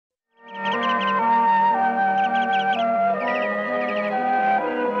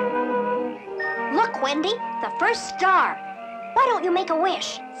Wendy. The first star. Why don't you make a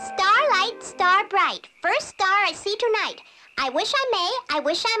wish? Starlight, star bright, first star I see tonight. I wish I may, I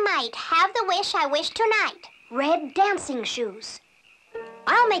wish I might, have the wish I wish tonight. Red dancing shoes.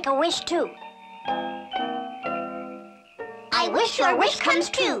 I'll make a wish, too. I wish your wish comes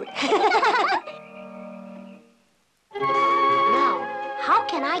true. Now, how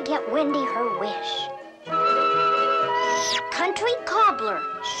can I get Wendy her wish? Country cobbler.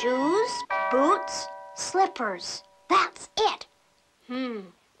 Shoes, boots, slippers. That's it.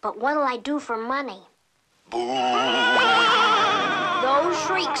 But what'll I do for money? Those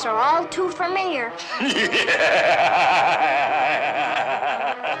shrieks are all too familiar.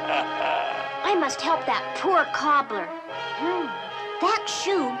 I must help that poor cobbler. That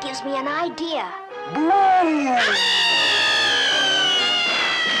shoe gives me an idea.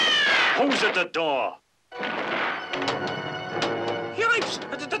 Who's at the door? Yipes!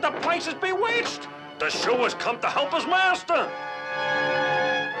 The place is bewitched! The shoe has come to help his master!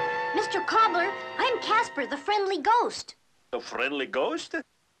 Mr. Cobbler, I'm Casper the Friendly Ghost. The friendly ghost?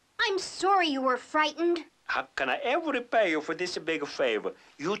 I'm sorry you were frightened. How can I ever repay you for this big favor?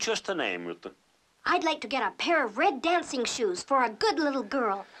 You just name it. I'd like to get a pair of red dancing shoes for a good little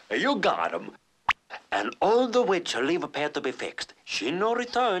girl. You got 'em. And all the witch will leave a pair to be fixed. She no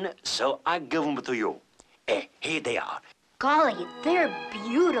return, so I give 'em to you. Here they are. Golly, they're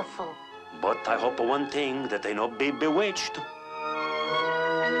beautiful. But I hope one thing, that they not be bewitched.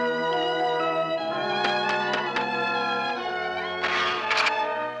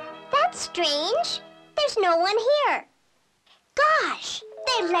 That's strange. There's no one here. Gosh,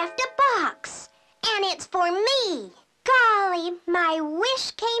 they left a box. And it's for me. Golly, my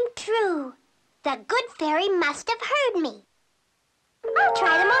wish came true. The good fairy must have heard me. I'll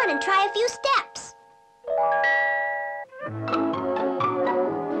try them on and try a few steps.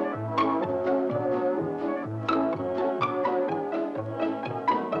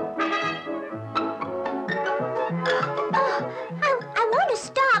 I want to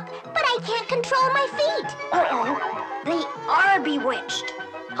stop, but I can't control my feet. Uh-oh, they are bewitched.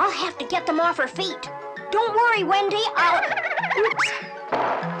 I'll have to get them off her feet. Don't worry, Wendy, Oops.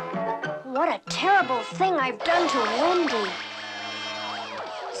 What a terrible thing I've done to Wendy.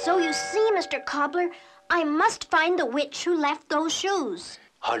 So you see, Mr. Cobbler, I must find the witch who left those shoes.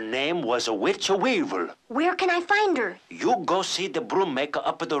 Her name was a witch weevil. Where can I find her? You go see the broom maker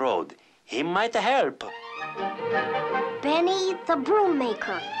up the road. He might help. Benny the broom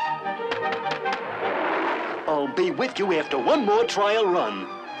maker. I'll be with you after one more trial run.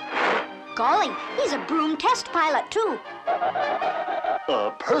 Golly, he's a broom test pilot, too.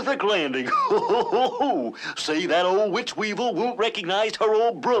 A perfect landing. See, that old witch weevil won't recognize her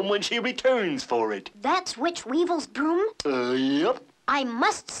old broom when she returns for it. That's Witch Weevil's broom? Yep. I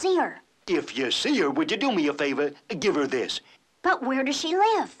must see her. If you see her, would you do me a favor? Give her this. But where does she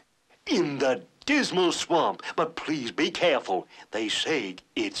live? In the dismal swamp. But please be careful. They say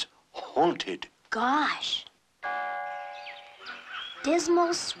it's haunted. Gosh.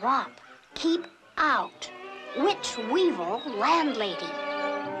 Dismal swamp. Keep out. Witch Weevil, landlady.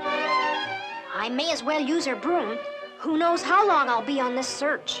 I may as well use her broom. Who knows how long I'll be on this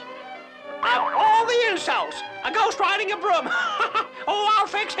search. Out all the insults! A ghost riding a broom! Oh, I'll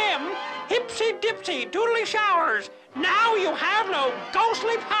fix him! Hipsy-dipsy, doodly showers! Now you have no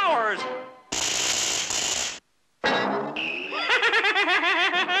ghostly powers!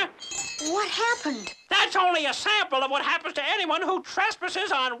 What happened? That's only a sample of what happens to anyone who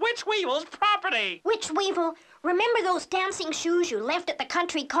trespasses on Witch Weevil's property. Witch Weevil, remember those dancing shoes you left at the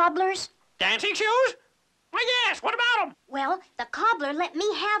country cobbler's? Dancing shoes? Why, yes, what about them? Well, the cobbler let me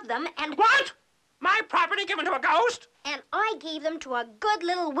have them and... What? My property given to a ghost? And I gave them to a good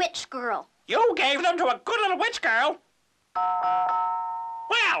little witch girl. You gave them to a good little witch girl?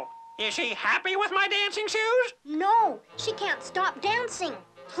 Well, is she happy with my dancing shoes? No, she can't stop dancing.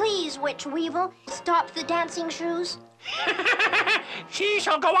 Please, Witch Weevil, stop the dancing shoes. She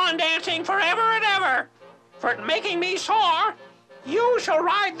shall go on dancing forever and ever. For making me sore, you shall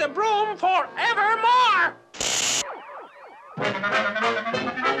ride the broom forevermore.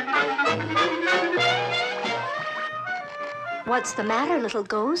 What's the matter, little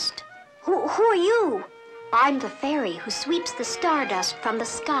ghost? Who are you? I'm the fairy who sweeps the stardust from the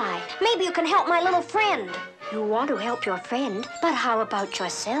sky. Maybe you can help my little friend. You want to help your friend, but how about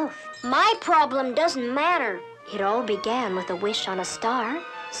yourself? My problem doesn't matter. It all began with a wish on a star,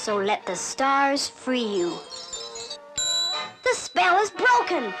 so let the stars free you. The spell is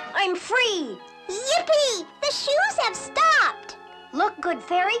broken. I'm free. Yippee! The shoes have stopped. Look, good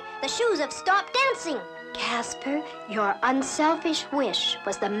fairy, the shoes have stopped dancing. Casper, your unselfish wish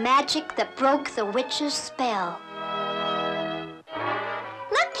was the magic that broke the witch's spell.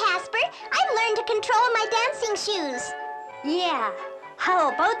 Look, Casper, I've learned to control my dancing shoes. Yeah, how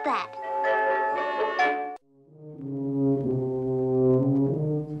about that?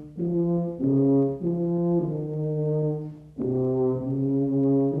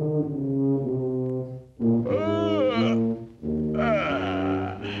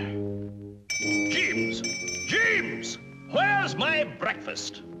 James! Where's my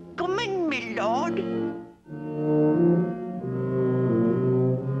breakfast? Come in, my lord.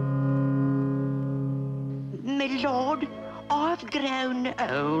 My lord, I've grown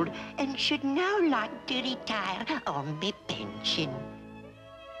old and should now like to retire on my pension.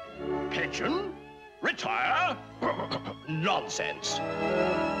 Pension? Retire? Nonsense.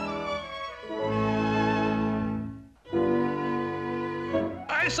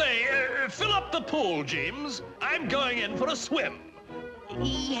 I say, fill up the pool, James. I'm going in for a swim.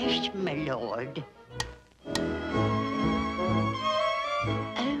 Yes, my lord.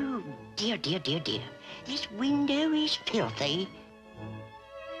 Oh, dear, dear, dear, dear. This window is filthy.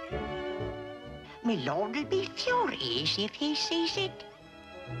 My lord will be furious if he sees it.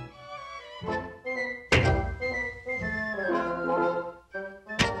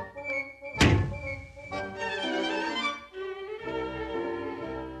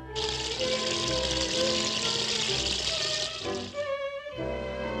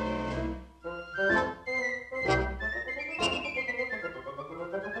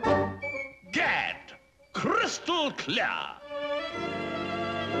 Gad! Crystal clear!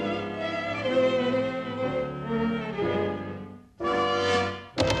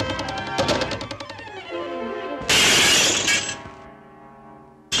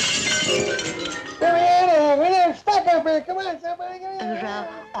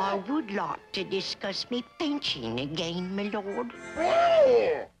 I would like to discuss me pension again, my lord.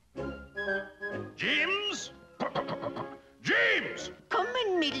 James? James! Come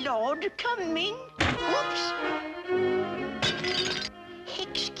in, my lord, come in. Whoops.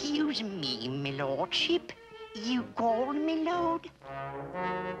 Excuse me, my lordship. You called me, lord?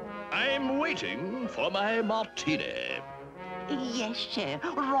 I'm waiting for my martini. Yes, sir.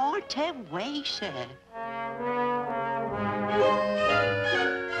 Right away, sir.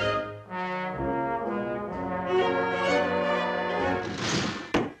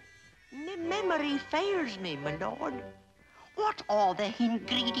 My memory fails me, my lord. What are the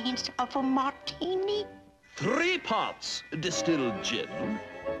ingredients of a martini? 3 parts distilled gin.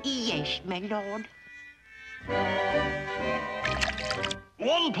 Yes, my lord.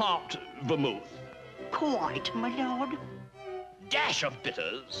 1 part vermouth. Quite, my lord. Dash of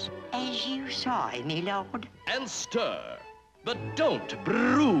bitters. As you say, my lord. And stir. But don't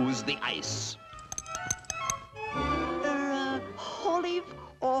bruise the ice. Olive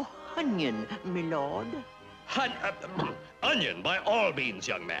or onion, my lord? Onion by all means,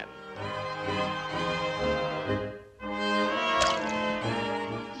 young man.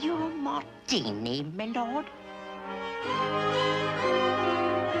 Your martini, my lord?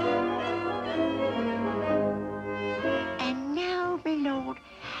 And now, my lord,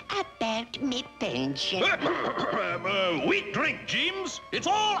 about me pension. Weak drink, James. It's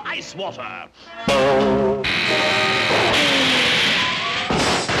all ice water.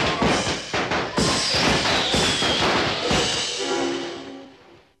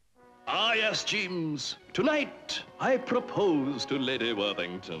 Ah, yes, James. Tonight, I propose to Lady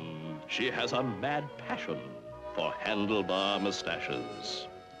Worthington. She has a mad passion for handlebar mustaches.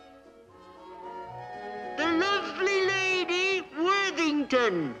 The lovely Lady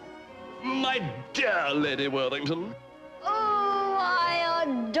Worthington. My dear Lady Worthington. Oh, I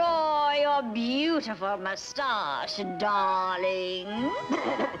adore your beautiful mustache, darling.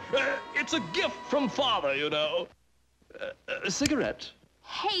 It's a gift from Father, you know. A cigarette.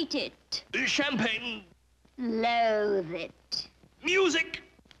 Hate it. Champagne. Loathe it. Music.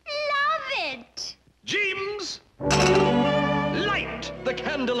 Love it. James. Light the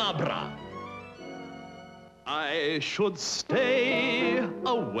candelabra. I should stay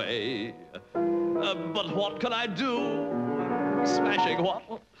away. But what can I do? Smashing what?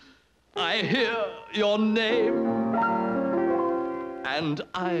 I hear your name. And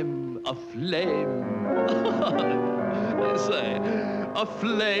I'm aflame. I say,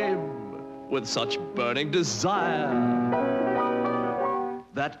 aflame with such burning desire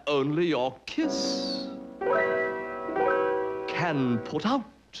that only your kiss can put out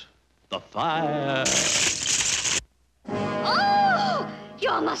the fire. Oh,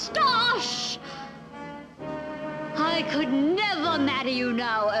 your mustache! I I could never marry you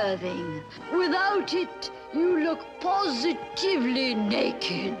now, Irving. Without it, you look positively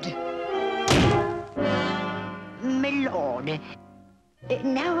naked. My lord,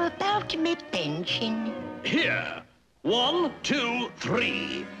 now about me pension. Here. 1, 2,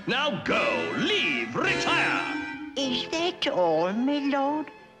 3. Now go, leave, retire. Is that all, my lord?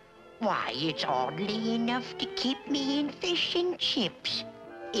 Why, it's hardly enough to keep me in fish and chips.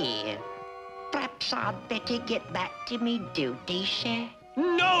 Here, perhaps I'd better get back to me duty, sir.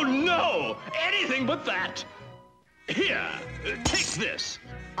 No, no, anything but that. Here, take this.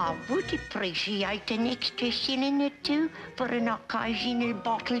 I would appreciate an extra shilling or two for an occasional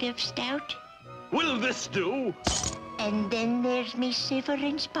bottle of stout. Will this do? And then there's me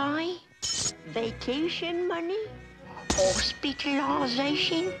severance pay, vacation money,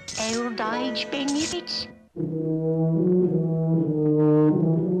 hospitalisation, old age benefits.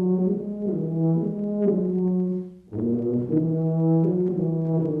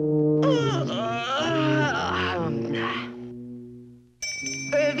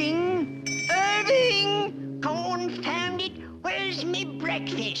 Irving! Irving! Confound it! Where's me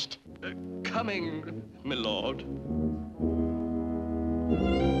breakfast? Coming, my lord.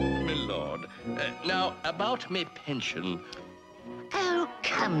 My lord. Now, about me pension. Oh,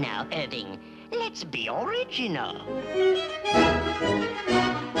 come now, Irving. Let's be original.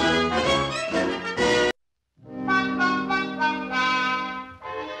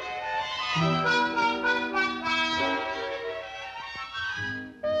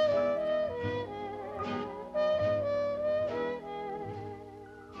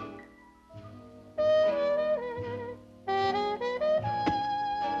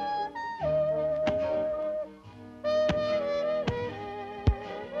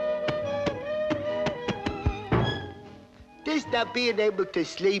 Just not being able to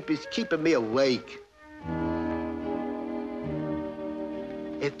sleep is keeping me awake.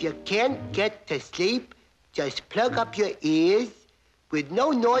 If you can't get to sleep, just plug up your ears. With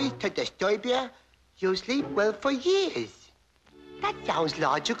no noise to disturb you, you'll sleep well for years. That sounds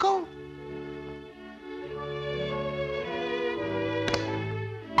logical.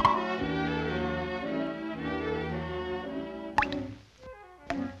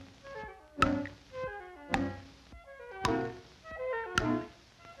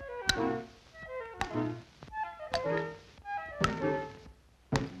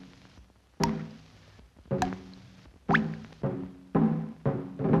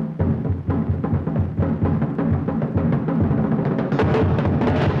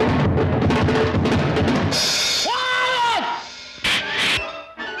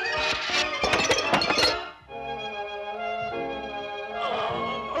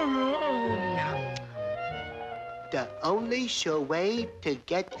 The only sure way to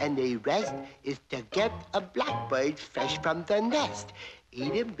get any rest is to get a blackbird fresh from the nest.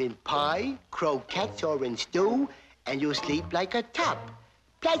 Eat him in pie, croquettes, or in stew, and you'll sleep like a top.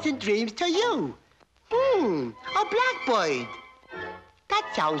 Pleasant dreams to you. A blackbird. That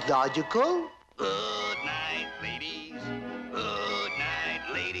sounds logical. Good night, ladies. Good night,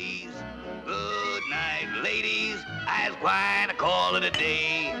 ladies. Good night, ladies. I's gwine to call it a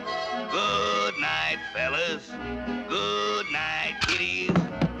day. Good night, fellas. Good night, kiddies.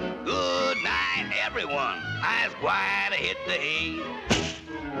 Good night, everyone. I's gwine to hit the hay.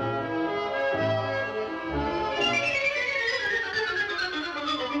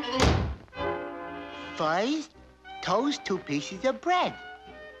 First, toast 2 pieces of bread.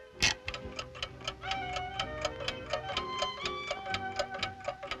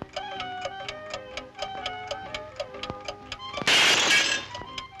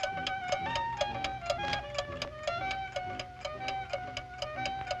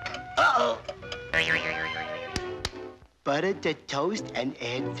 Uh-oh. Butter the toast and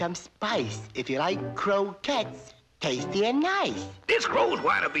add some spice. If you like croquettes, tasty and nice. This crow's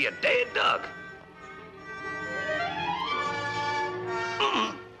going to be a dead duck.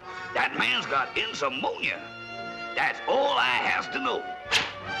 That man's got insomnia. That's all I has to know.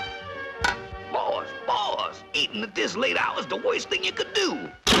 Boss, eating at this late hour is the worst thing you could do.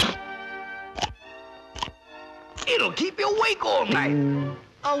 It'll keep you awake all night.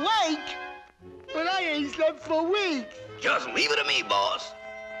 Awake? But I ain't slept for weeks. Just leave it to me, boss.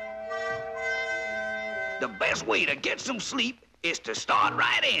 The best way to get some sleep is to start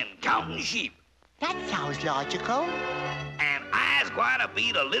right in counting sheep. That sounds logical. And I's going to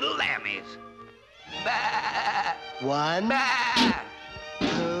be the little lammies. Bah, 1, bah,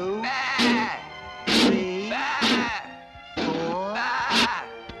 2, bah, 3, bah, 4. bah.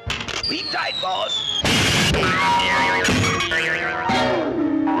 Be tight, boss.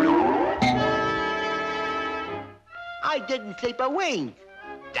 couldn't flip a wing.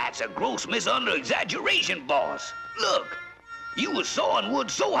 That's a gross exaggeration, boss. Look, you was sawing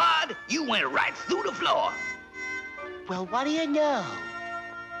wood so hard, you went right through the floor. Well, what do you know?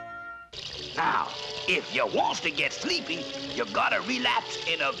 Now, if you wants to get sleepy, you gotta relapse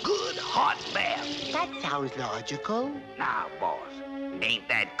in a good hot bath. That sounds logical. Now, boss, ain't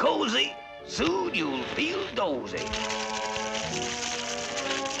that cozy? Soon you'll feel dozy.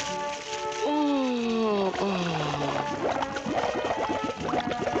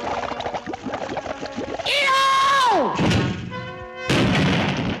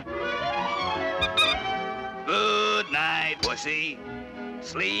 Good night, pussy.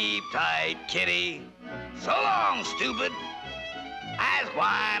 Sleep tight, kitty. So long, stupid. I's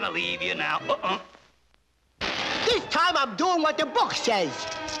gwine to leave you now. This time I'm doing what the book says.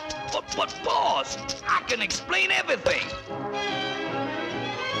 But boss, I can explain everything.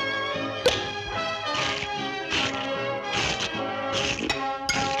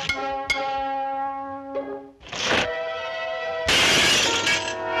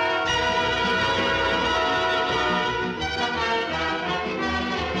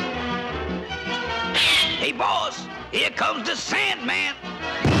 Hey, boss, here comes the Sandman.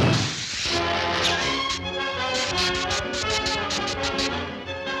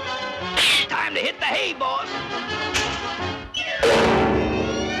 Time to hit the hay, boss.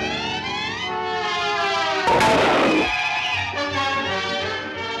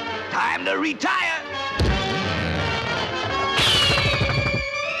 Time to retire.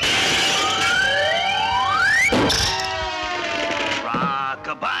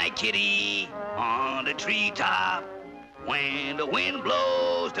 Rock-a-bye, kitty, on the treetop. When the wind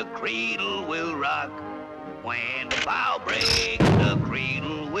blows, the cradle will rock. When the bough breaks, the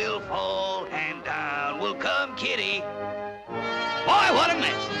cradle will fall, and down will come kitty. Boy, what a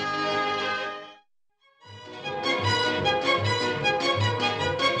mess!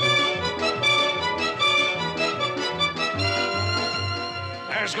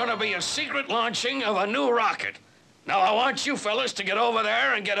 There's gonna be a secret launching of a new rocket. Now I want you fellas to get over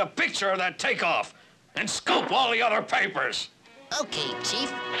there and get a picture of that takeoff and scoop all the other papers. Okay,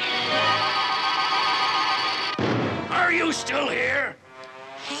 Chief. Are you still here?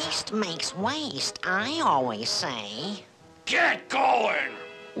 Haste makes waste, I always say. Get going!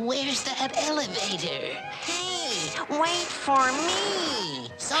 Where's that elevator? Hey, wait for me!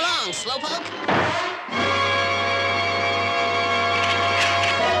 So long, Slowpoke.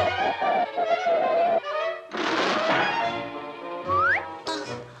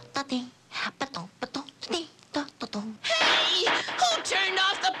 Hey! Who turned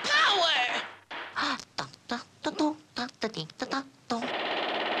off the power?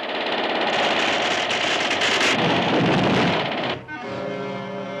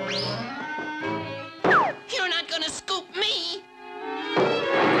 You're not gonna scoop me!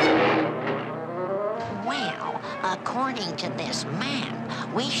 Well, according to this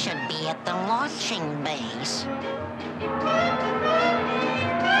map, we should be at the launching base.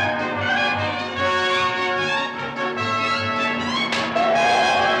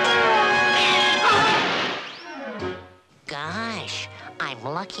 Gosh, I'm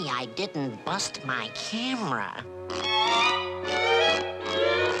lucky I didn't bust my camera.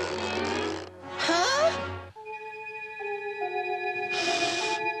 Huh?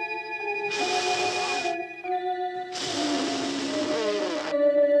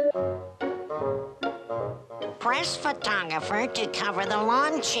 Press photographer to cover the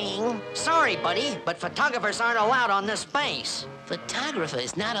launching. Sorry, buddy, but photographers aren't allowed on this base. Photographer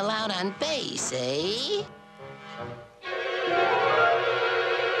is not allowed on base, eh?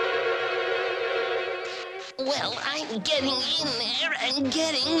 Well, I'm getting in there and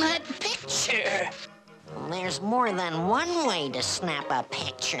getting that picture. There's more than one way to snap a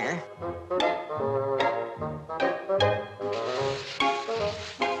picture.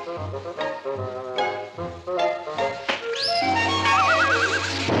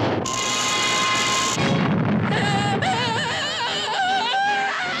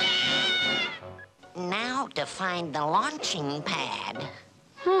 Now to find the launching pad.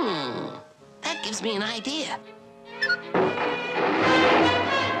 That gives me an idea.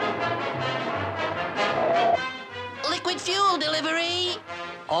 Liquid fuel delivery.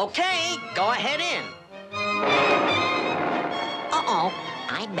 Okay, go ahead in. Uh-oh,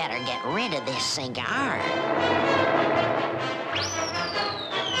 I better get rid of this cigar.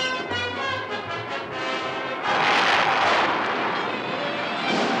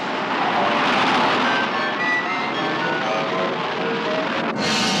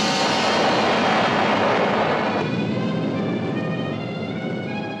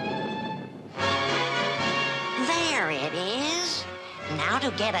 There it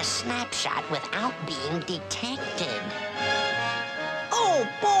get a snapshot without being detected. Oh,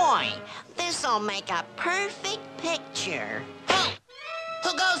 boy! This'll make a perfect picture. Oh!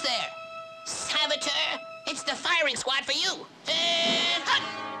 Who goes there? Saboteur! It's the firing squad for you! And hut!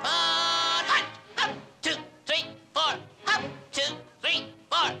 On hut! Hop! 2, 3, 4! Hop! 2, 3,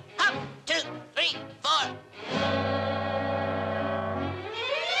 4! Hop! 2, 3, 4!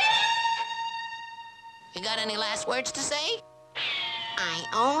 You got any last words to say? I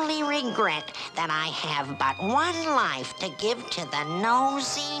only regret that I have but one life to give to the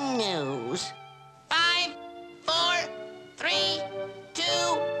nosy news. 5, 4, 3, 2,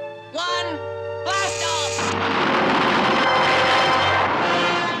 1, blast off!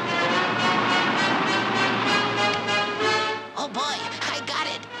 Oh boy, I got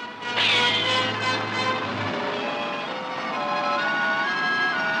it!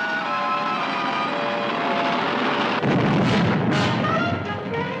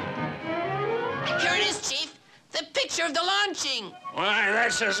 Here it is, Chief. The picture of the launching. Why,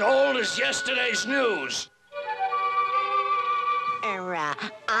 that's as old as yesterday's news.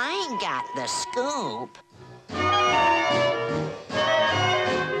 I got the scoop.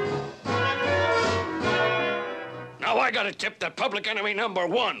 Now I gotta tip that public enemy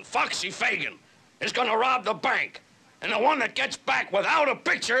 #1, Foxy Fagan, is gonna rob the bank. And the one that gets back without a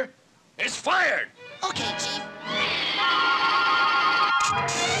picture is fired. Okay, Chief.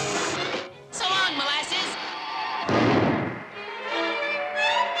 So long, molasses.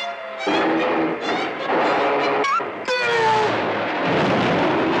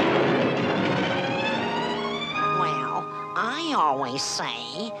 Well, I always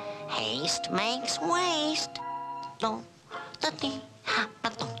say, haste makes waste. Gosh,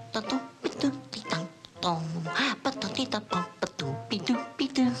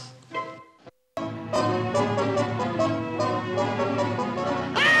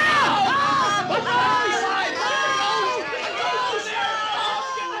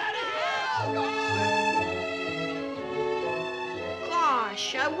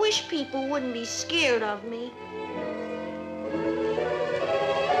 I wish people wouldn't be scared of me.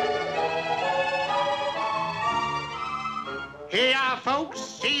 Here are folks,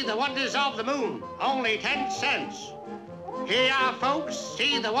 see the wonders of the moon, only 10 cents. Here are folks,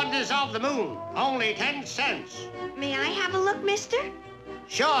 see the wonders of the moon, only 10 cents. May I have a look, mister?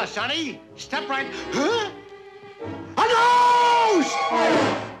 Sure, Sonny. Step right. Huh? A ghost!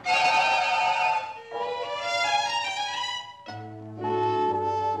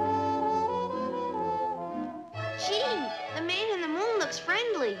 Gee, the man in the moon looks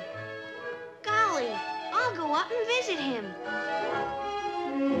friendly. Golly, I'll go up and visit him.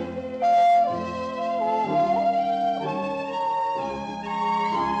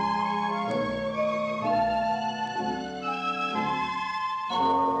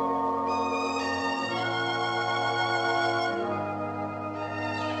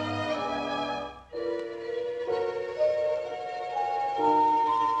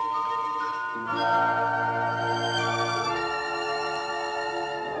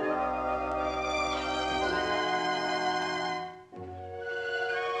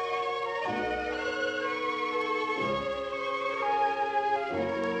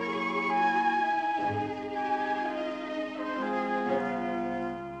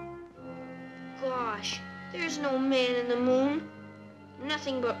 Gosh, there's no man in the moon.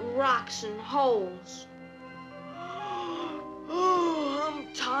 Nothing but rocks and holes. Oh,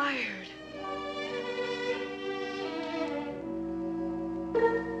 I'm tired.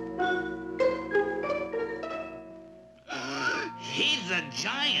 He's a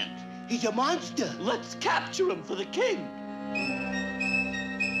giant. He's a monster. Let's capture him for the king.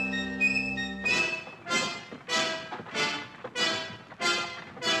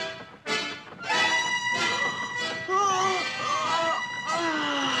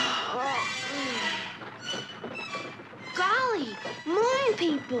 Golly, moon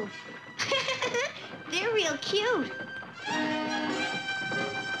people. They're real cute.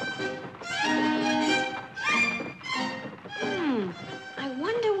 I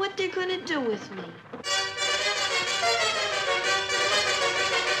wonder what they're gonna do with me.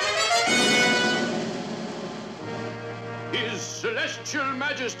 His Celestial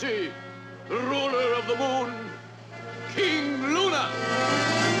Majesty, the ruler of the moon, King Luna.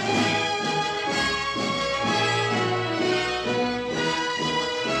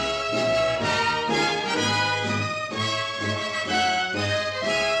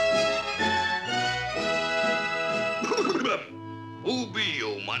 Who be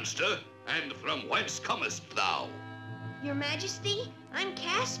you, monster? And from whence comest thou? Your Majesty, I'm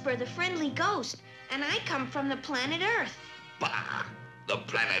Casper the Friendly Ghost, and I come from the planet Earth. Bah! the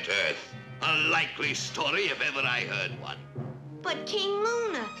planet Earth. A likely story if ever I heard one. But King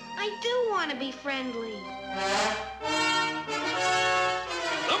Luna, I do want to be friendly.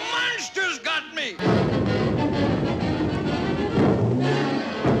 The monster's got me!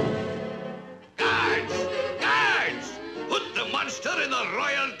 Guards! Guards! Put the monster in the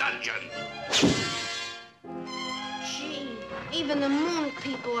royal dungeon! Gee, even the moon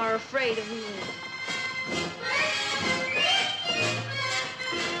people are afraid of me.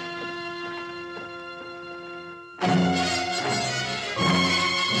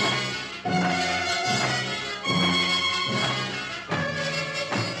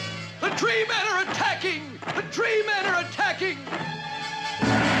 The tree men are attacking! The tree men are attacking!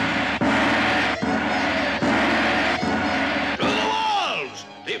 To the walls!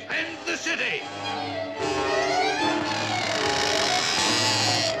 Defend the city!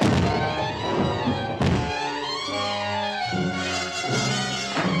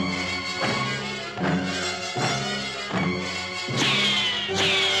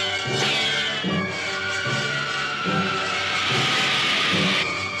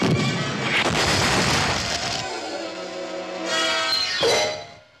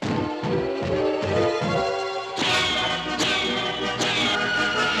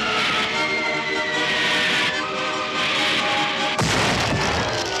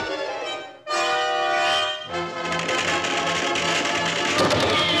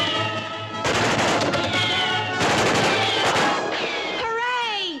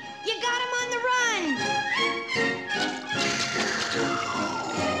 Hooray! You got him on the run!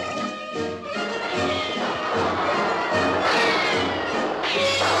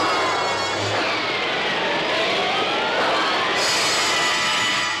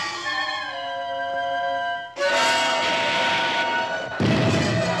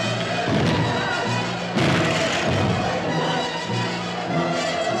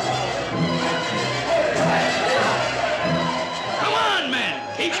 Come on, men!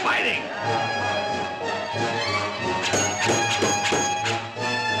 Keep fighting!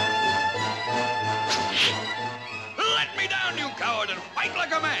 Let me down, you coward, and fight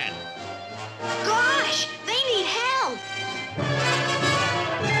like a man! Gosh, they need help!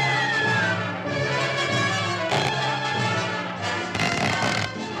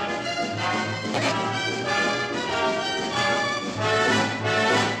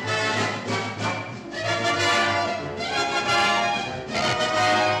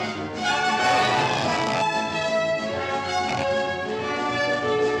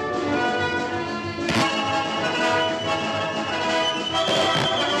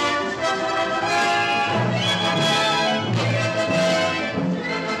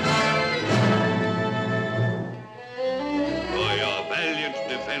 For your valiant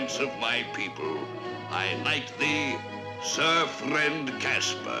defense of my people, I knight thee, Sir Friend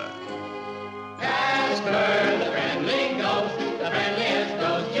Casper. Casper the Friendly Ghost, the friendliest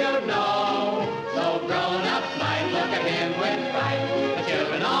ghost you know. So grown-ups might look at him with fright, the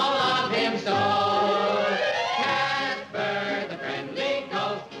children all love him so. Casper the Friendly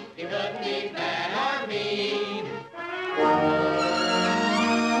Ghost, he couldn't be bad or mean.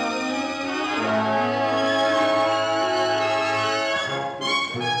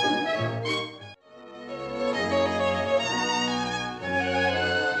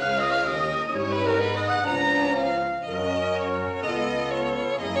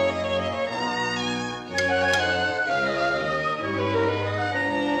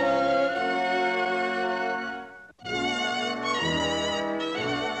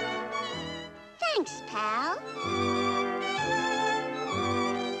 Thanks, pal.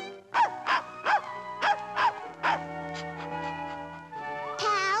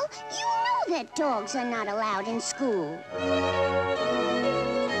 Pal, you know that dogs are not allowed in school.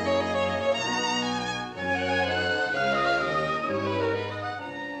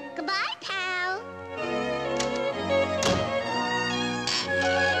 Goodbye, pal.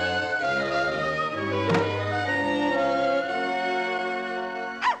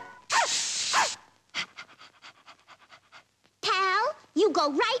 Pal, you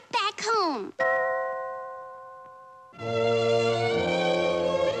go right back home.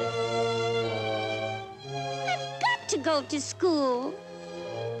 I've got to go to school.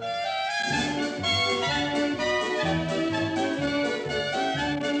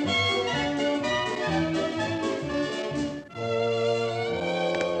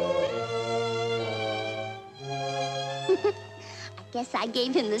 I guess I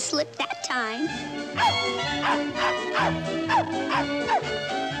gave him the slip that time.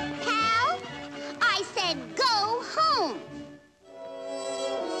 Pal, I said go home.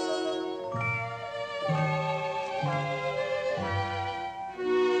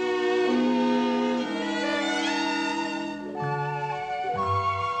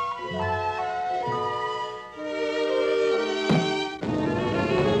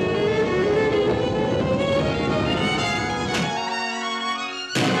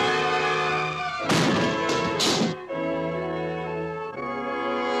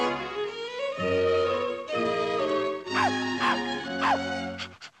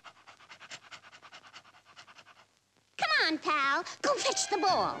 the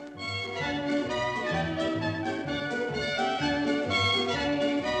ball.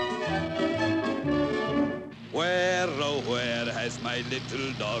 Where, oh, where has my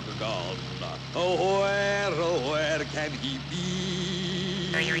little dog gone? Oh, where can he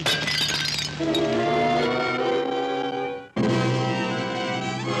be?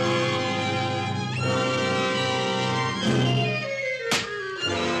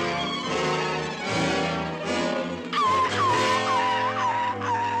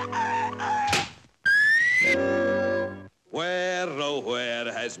 Where, oh,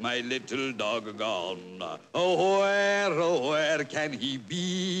 where has my little dog gone? Oh, where can he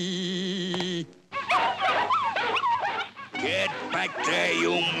be? Get back there,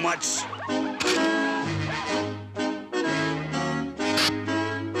 you mutts!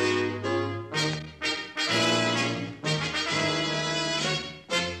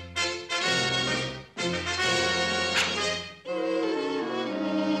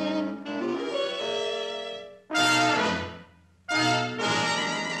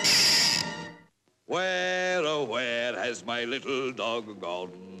 Where, oh, where has my little dog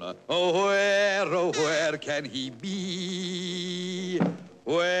gone? Oh, where can he be?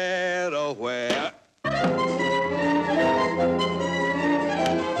 Where, oh, where?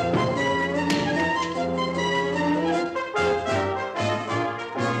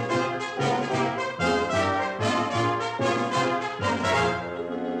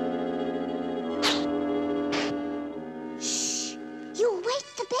 Shh! You'll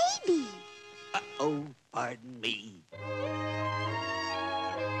wake the baby. Uh-oh, pardon me.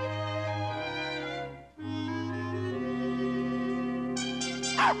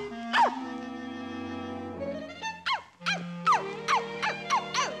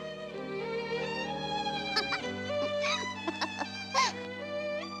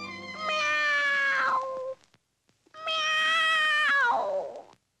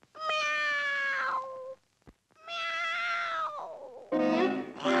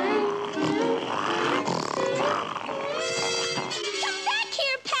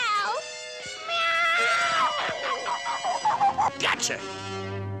 Gotcha!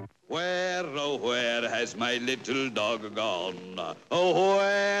 Where, oh, where has my little dog gone?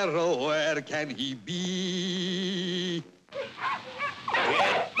 Oh, where can he be?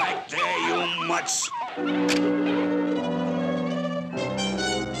 Get back there, you mutts!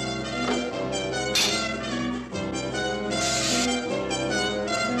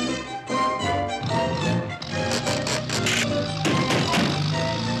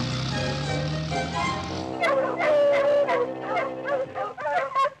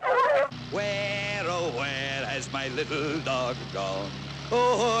 Where, oh, where has my little dog gone?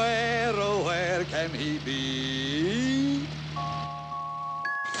 Oh, where can he be?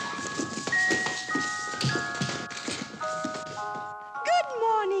 Good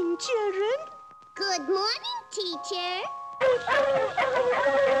morning, children. Good morning, teacher.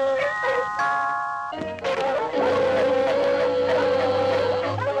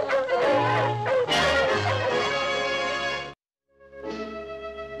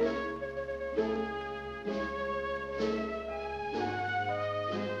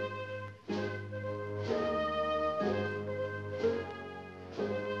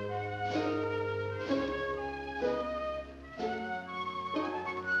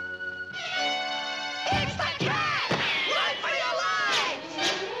 It's the cat! Run for your lives!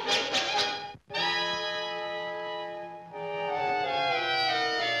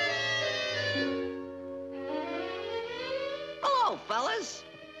 Hello, fellas.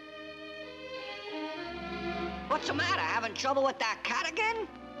 What's the matter? Having trouble with that cat again?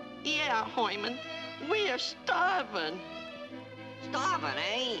 Yeah, Hoyman, we're starving. Starving,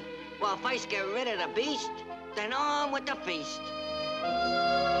 eh? Well, first get rid of the beast, then on with the feast.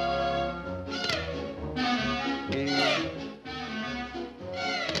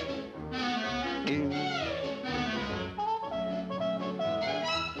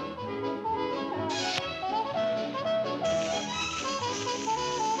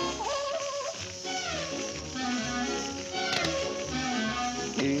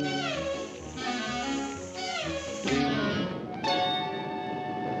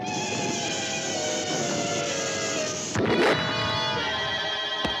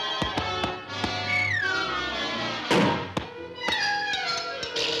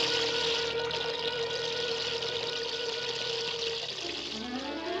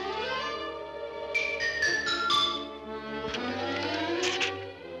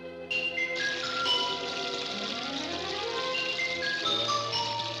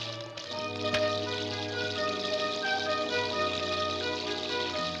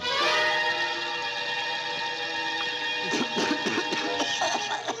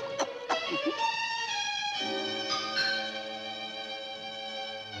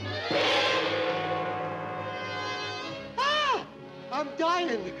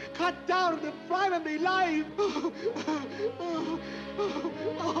 down in the prime of my life.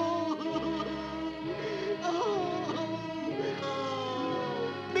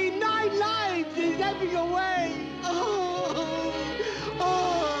 Me 9 lives is ebbing away.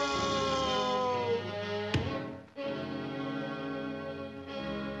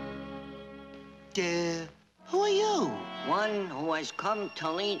 Who are you? One who has come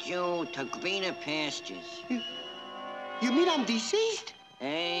to lead you to greener pastures. You mean I'm deceased?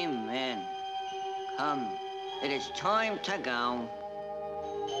 Amen. Come, it is time to go.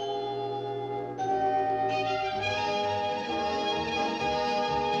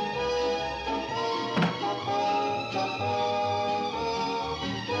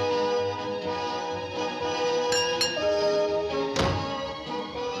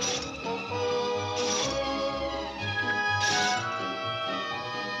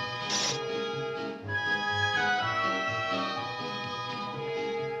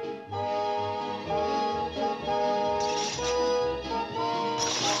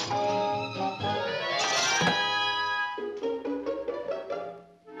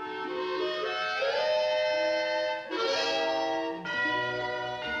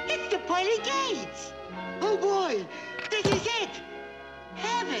 Gates! Oh boy, this is it!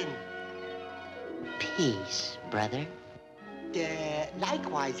 Heaven! Peace, brother.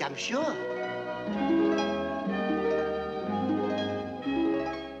 Likewise, I'm sure.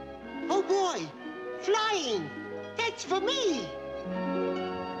 Oh boy, flying! That's for me!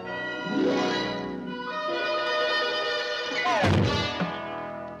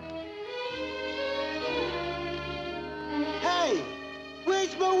 Hey,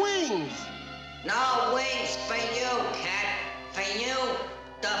 where's my wings? No wings for you, cat. For you,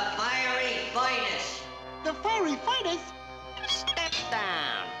 the fiery finest. The fiery finest? Step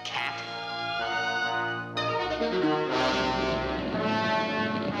down, cat.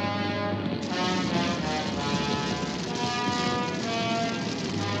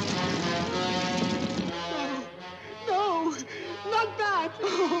 No, not that!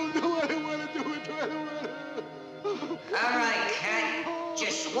 Oh, no, I don't want to do it. I don't want to. All right, cat.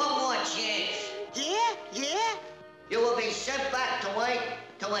 Just one more chance. Yeah? You will be sent back to white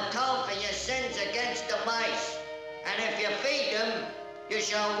to atone for your sins against the mice. And if you feed them, you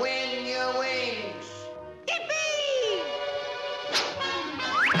shall win your wings. Yippee!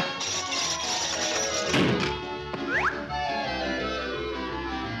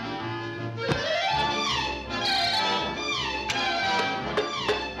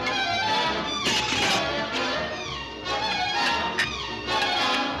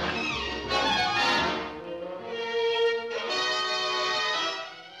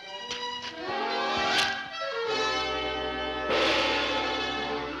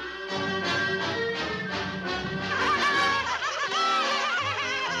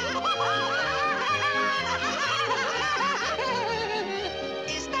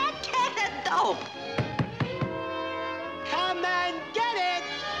 Come and get it!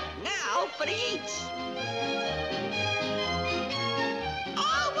 Now for the eats.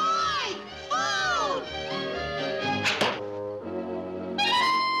 All right! Food!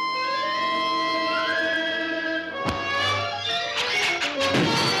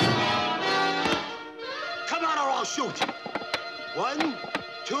 Come on or I'll shoot! 1,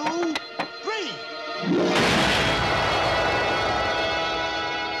 2, 3!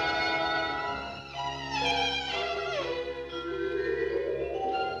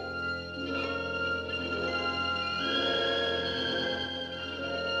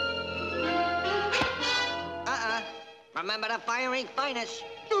 Remember the fiery finest.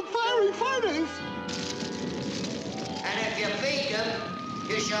 The fiery finest? And if you feed them,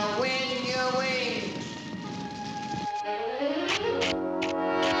 you shall win your wings.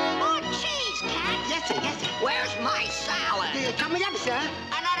 More cheese, cat. Yes, sir. Where's my salad? Coming up, sir.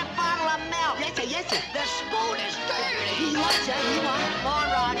 Another bottle of milk. Yes, sir. The spoon is dirty. He wants, sir. He wants.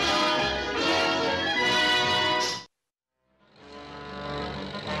 Moron.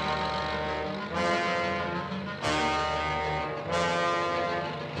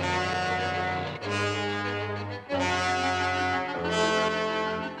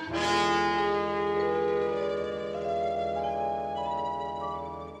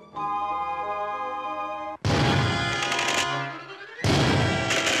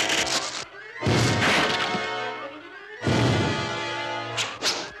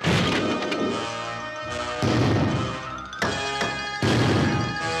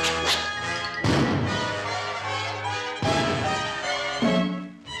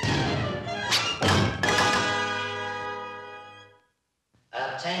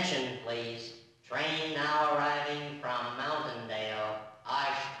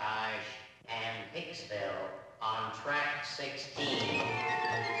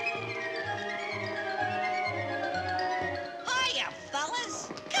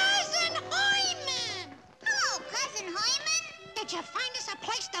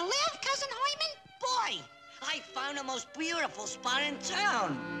 beautiful spot in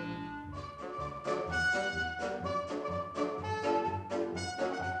town.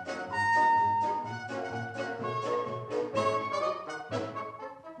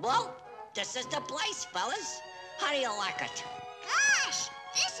 Well, this is the place, fellas. How do you like it? Gosh,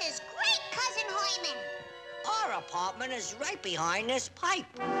 this is great, Cousin Hoyman. Our apartment is right behind this pipe.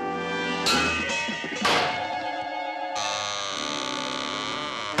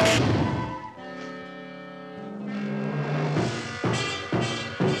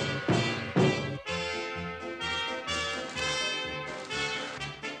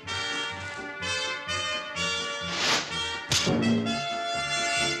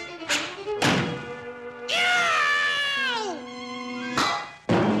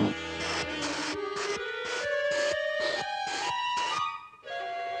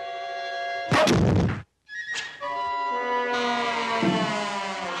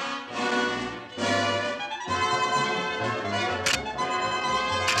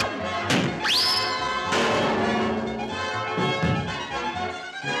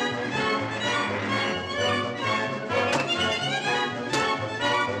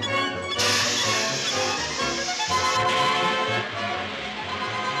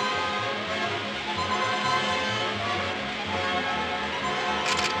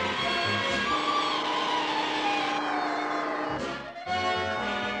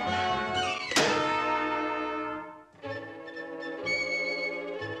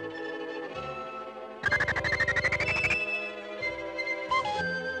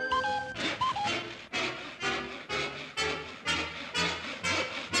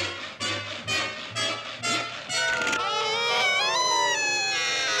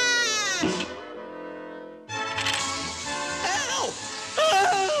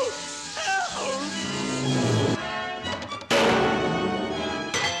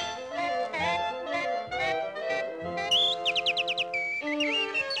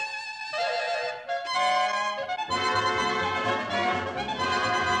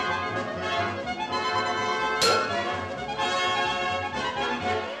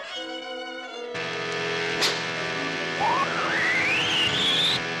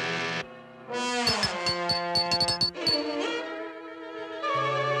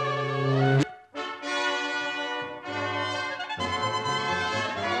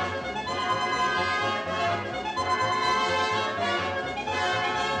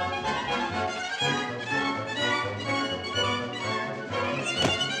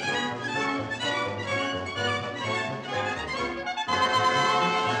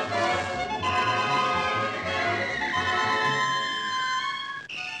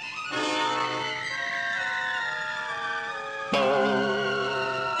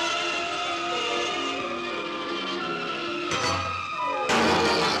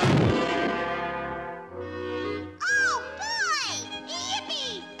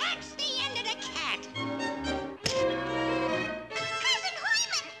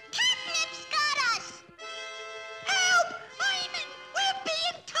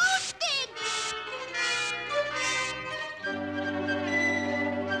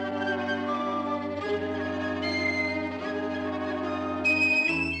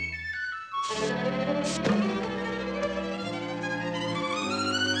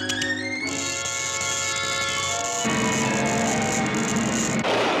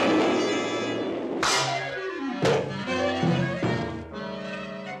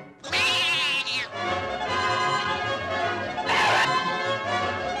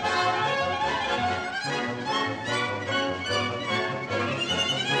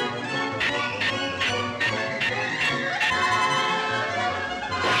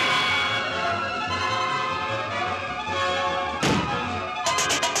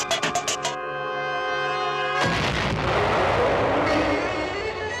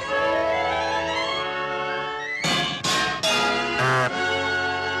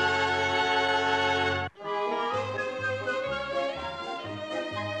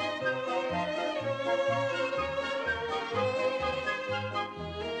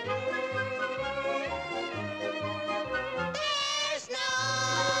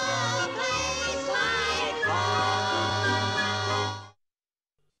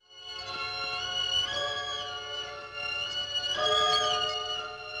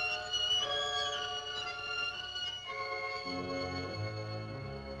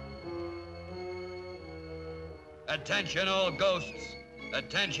 Attention all ghosts.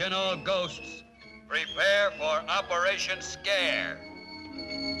 Attention all ghosts. Prepare for Operation Scare.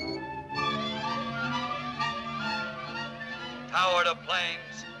 Tower to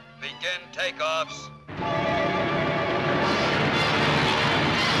planes. Begin takeoffs.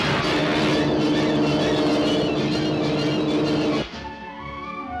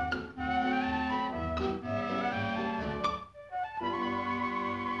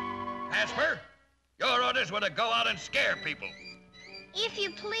 Casper, your orders were to go out and scare people. If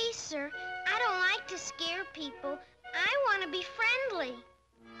you please, sir, I don't like to scare people. I want to be friendly.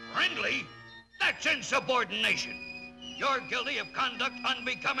 Friendly? That's insubordination. You're guilty of conduct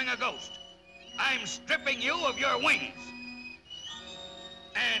unbecoming a ghost. I'm stripping you of your wings.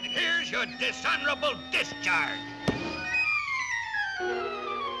 And here's your dishonorable discharge.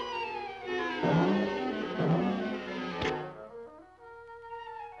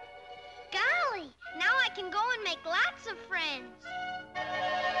 Golly, now I can go and make lots of friends.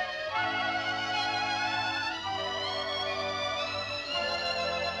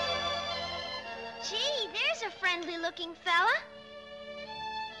 Gee, there's a friendly-looking fella.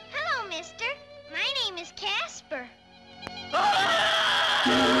 Hello, mister. My name is Casper.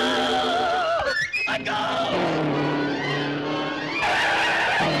 A ghost!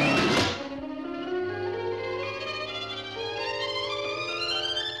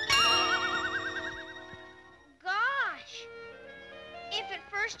 Gosh. If at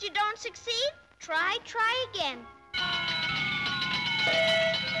first you don't succeed, try again.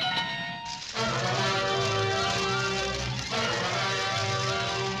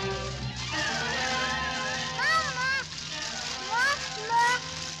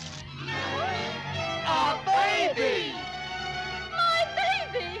 Baby! My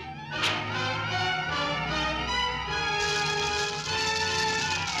baby!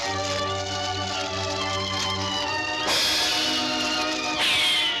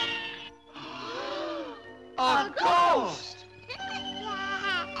 A ghost!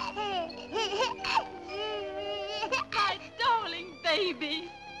 My darling baby!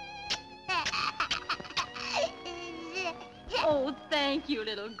 Oh, thank you,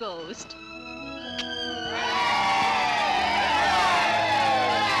 little ghost.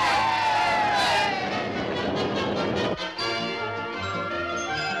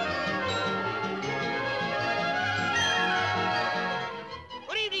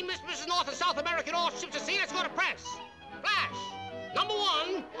 Good evening, Mrs. North and South American all ships at sea. Let's go to press. Flash. Number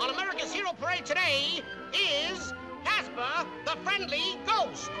 1 on America's Hero Parade today is Casper the Friendly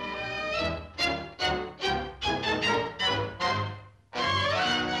Ghost.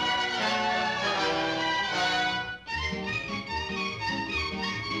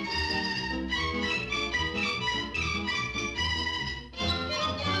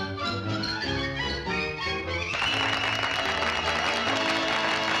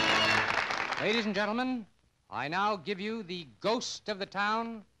 Ladies and gentlemen, I now give you the ghost of the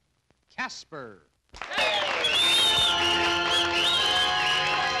town, Casper.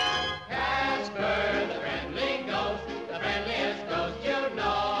 Casper the Friendly Ghost, the friendliest ghost you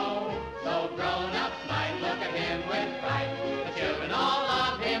know. So grown-ups might look at him with fright, the children all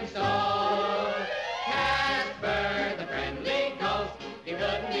love him so. Casper the Friendly Ghost, he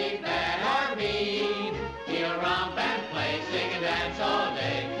wouldn't be bad or mean. He'll romp and play, sing and dance all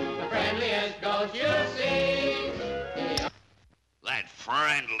day, the friendliest ghost you'll see. That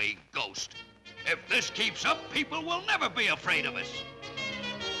friendly ghost. If this keeps up, people will never be afraid of us.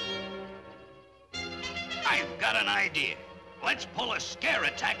 I've got an idea. Let's pull a scare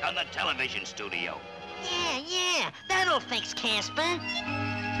attack on the television studio. Yeah, that'll fix Casper.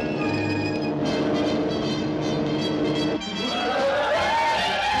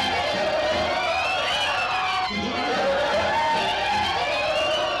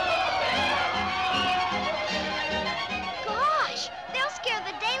 Gosh, they'll scare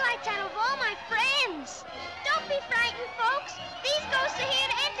the daylights out of all my friends. Don't be frightened, folks. These ghosts are here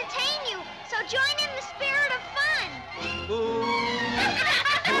to entertain you, so join in the spirit of fun.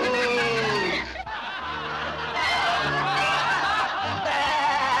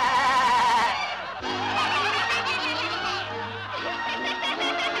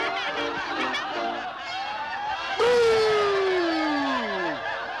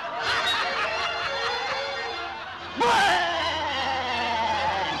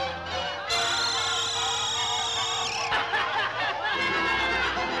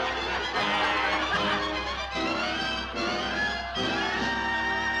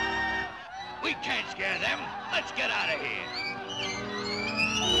 We can't scare them. Let's get out of here.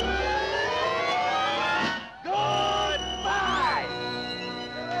 Goodbye!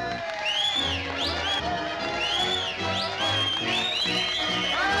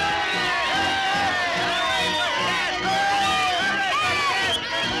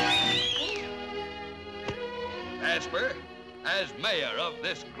 Casper, as mayor of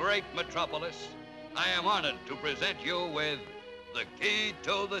this great metropolis, I am honored to present you with the key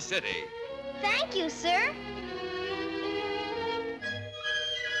to the city. Thank you, sir.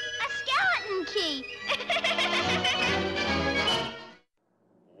 A skeleton monkey.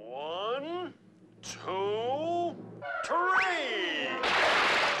 1, 2, 3.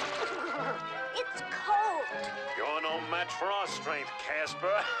 It's cold. You're no match for our strength,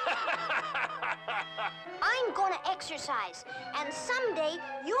 Casper. I'm gonna exercise, and someday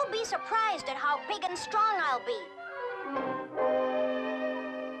you'll be surprised at how big and strong I'll be.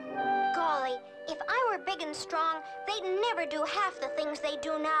 Golly, if I were big and strong, they'd never do half the things they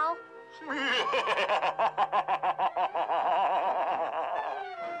do now.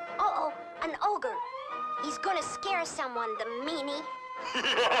 Uh-oh, an ogre. He's gonna scare someone, the meanie.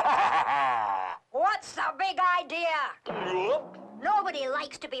 What's the big idea? Nobody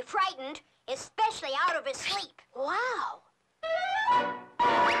likes to be frightened, especially out of his sleep. Wow.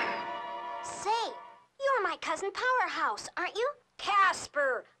 Say, you're my cousin Powerhouse, aren't you?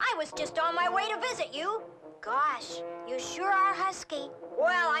 Casper, I was just on my way to visit you. Gosh, you sure are husky.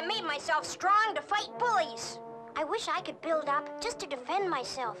 Well, I made myself strong to fight bullies. I wish I could build up just to defend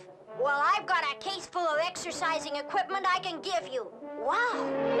myself. Well, I've got a case full of exercising equipment I can give you.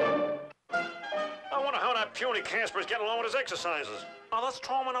 Wow. I wonder how that puny Casper's getting along with his exercises. Oh, let's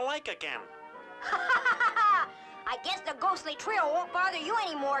throw him in a lake again. I guess the ghostly trio won't bother you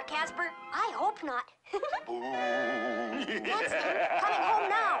anymore, Casper. I hope not. That's them, coming home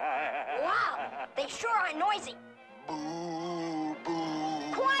now. Wow, they sure are noisy.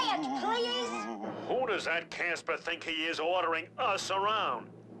 Quiet, please. Who does that Casper think he is ordering us around?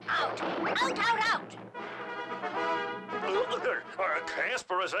 Out, out, out, out.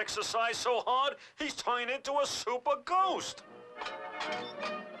 Casper has exercised so hard, he's turned into a super ghost.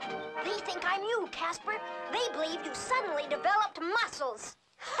 They think I'm you, Casper. They believe you suddenly developed muscles.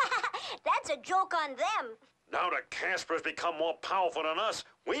 That's a joke on them. Now that Casper's become more powerful than us,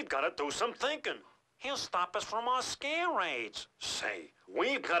 we've got to do some thinking. He'll stop us from our scare raids. Say,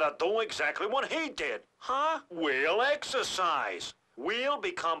 we've got to do exactly what he did. Huh? We'll exercise. We'll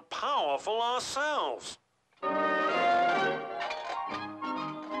become powerful ourselves.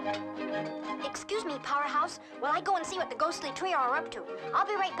 Excuse me, Powerhouse, while I go and see what the ghostly trio are up to. I'll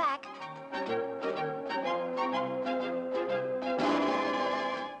be right back.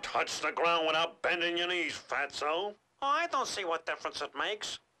 Touch the ground without bending your knees, fatso. Oh, I don't see what difference it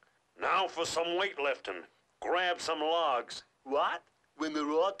makes. Now for some weightlifting. Grab some logs. What? When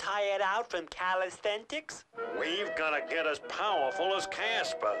they're all tired out from calisthenics? We've got to get as powerful as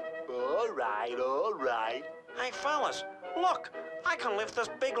Casper. All right, all right. Hey, fellas, look. I can lift this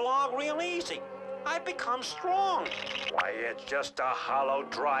big log real easy. I've become strong. Why, it's just a hollow,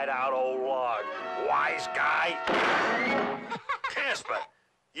 dried-out old log. Wise guy. Casper,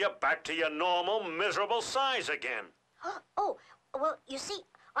 you're back to your normal, miserable size again. Oh, well, you see,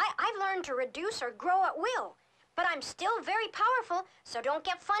 I've learned to reduce or grow at will. But I'm still very powerful, so don't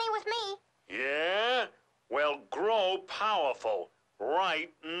get funny with me. Yeah? Well, grow powerful.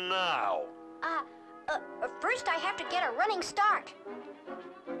 Right now. First I have to get a running start.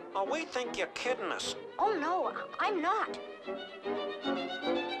 Oh, we think you're kidding us. Oh, no, I'm not.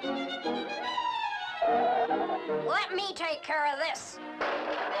 Let me take care of this.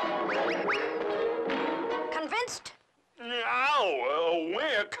 Convinced? Ow,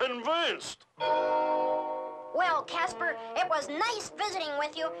 we're convinced. Well, Casper, it was nice visiting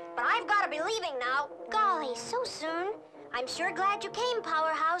with you, but I've got to be leaving now. Golly, so soon. I'm sure glad you came,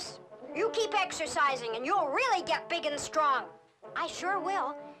 Powerhouse. You keep exercising and you'll really get big and strong. I sure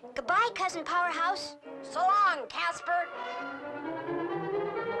will. Goodbye, Cousin Powerhouse. So long, Casper.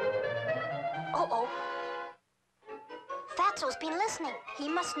 Uh-oh. Fatso's been listening. He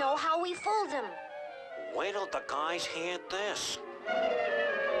must know how we fooled him. Wait till the guys hear this.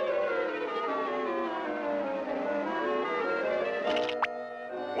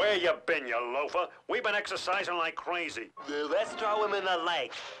 Where you been, you loafer? We've been exercising like crazy. Let's throw him in the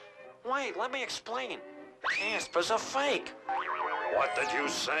lake. Wait, let me explain. Casper's a fake. What did you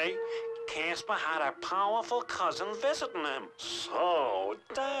say? Casper had a powerful cousin visiting him. So,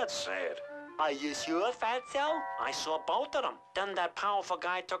 that's it. Are you sure, Fatso? I saw both of them. Then that powerful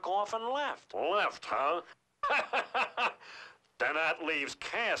guy took off and left. Left, huh? Then that leaves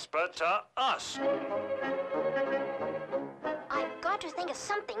Casper to us. I've got to think of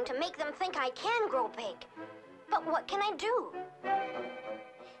something to make them think I can grow big. But what can I do?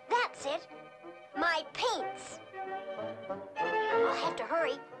 That's it. My paints. I'll have to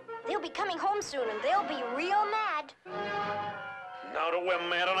hurry. They'll be coming home soon and they'll be real mad. Now that we're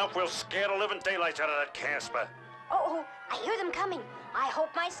mad enough, we'll scare the living daylights out of that Casper. Oh, I hear them coming. I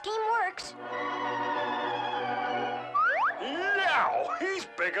hope my scheme works. Now, he's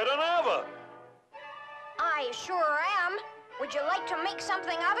bigger than ever. I sure am. Would you like to make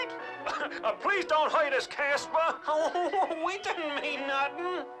something of it? Please don't hurt us, Casper. Oh, we didn't mean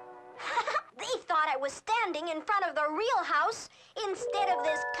nothing. They thought I was standing in front of the real house instead of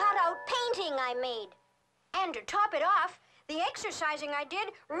this cutout painting I made. And to top it off, the exercising I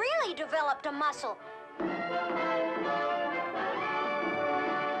did really developed a muscle.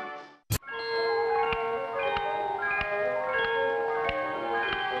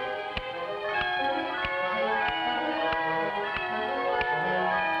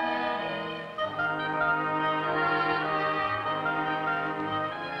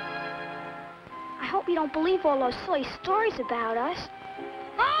 I hope you don't believe all those silly stories about us.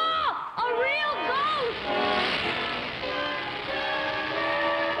 Oh! A real ghost!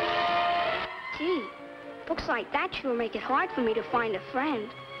 Gee, looks like that sure make it hard for me to find a friend.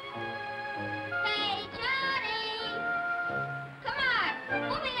 Hey, Johnny! Come on,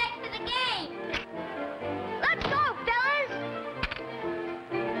 we'll be next to the game. Let's go, fellas!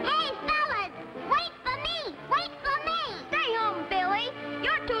 Hey, fellas! Wait for me! Wait for me! Stay home, Billy.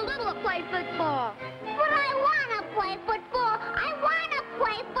 You're too little to play football. But I want to play football. I want to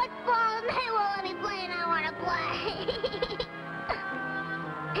play football. And they won't let me play, and I want to play.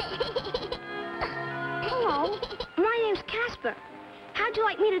 Hello, my name's Casper. How'd you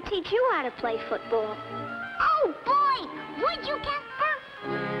like me to teach you how to play football? Oh, boy! Would you, Casper?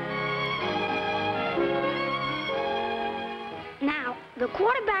 Now, the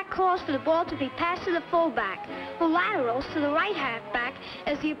quarterback calls for the ball to be passed to the fullback, who laterals to the right halfback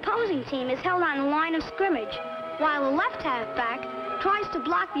as the opposing team is held on the line of scrimmage, while the left halfback tries to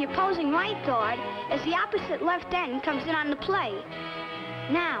block the opposing right guard as the opposite left end comes in on the play.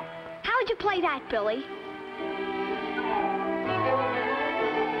 Now, how would you play that, Billy?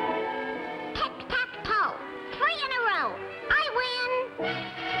 Tic-tac-toe. 3 in a row. I win.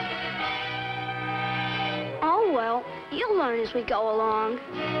 Oh, well, you'll learn as we go along.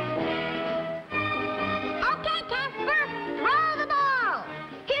 Okay, Casper, throw the ball.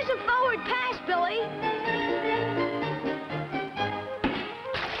 Here's a forward pass, Billy.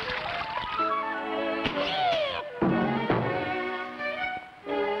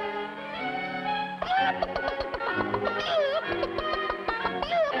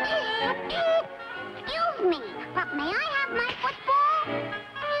 Excuse me, but may I have my football?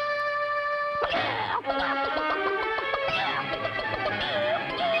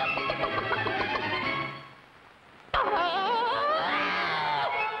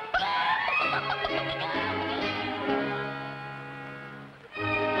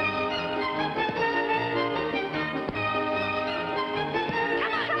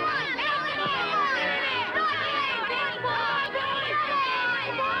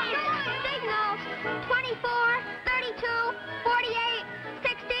 Signals 24, 32, 48,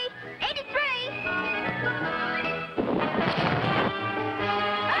 60, 83.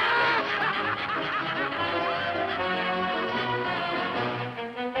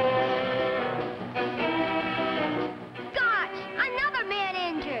 Gosh, another man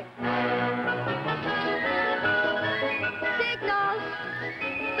injured. Signals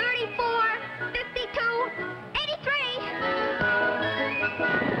 34, 52, 83.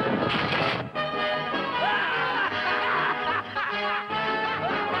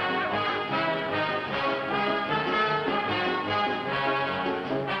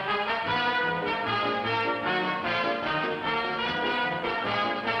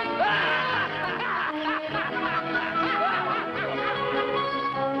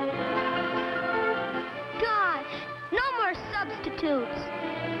 Gosh, no more substitutes.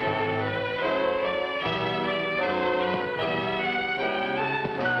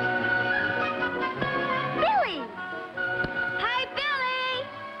 Billy! Hi, Billy!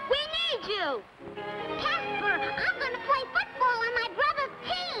 We need you! Casper, I'm gonna play football on my brother's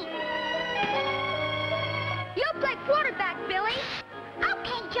team! You play quarterback, Billy!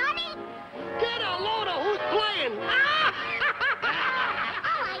 Okay, Johnny! Get a load of who's playing.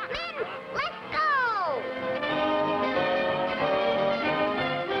 All right, men, let's go!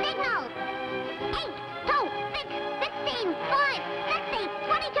 Signals! 8, 2, 6, 16, 5, 60,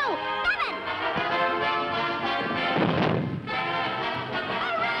 22, 7!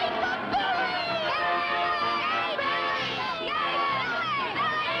 Hooray for Billy!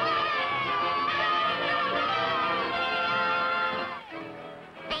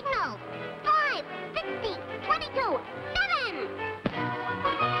 Signals! 5, 60, 22,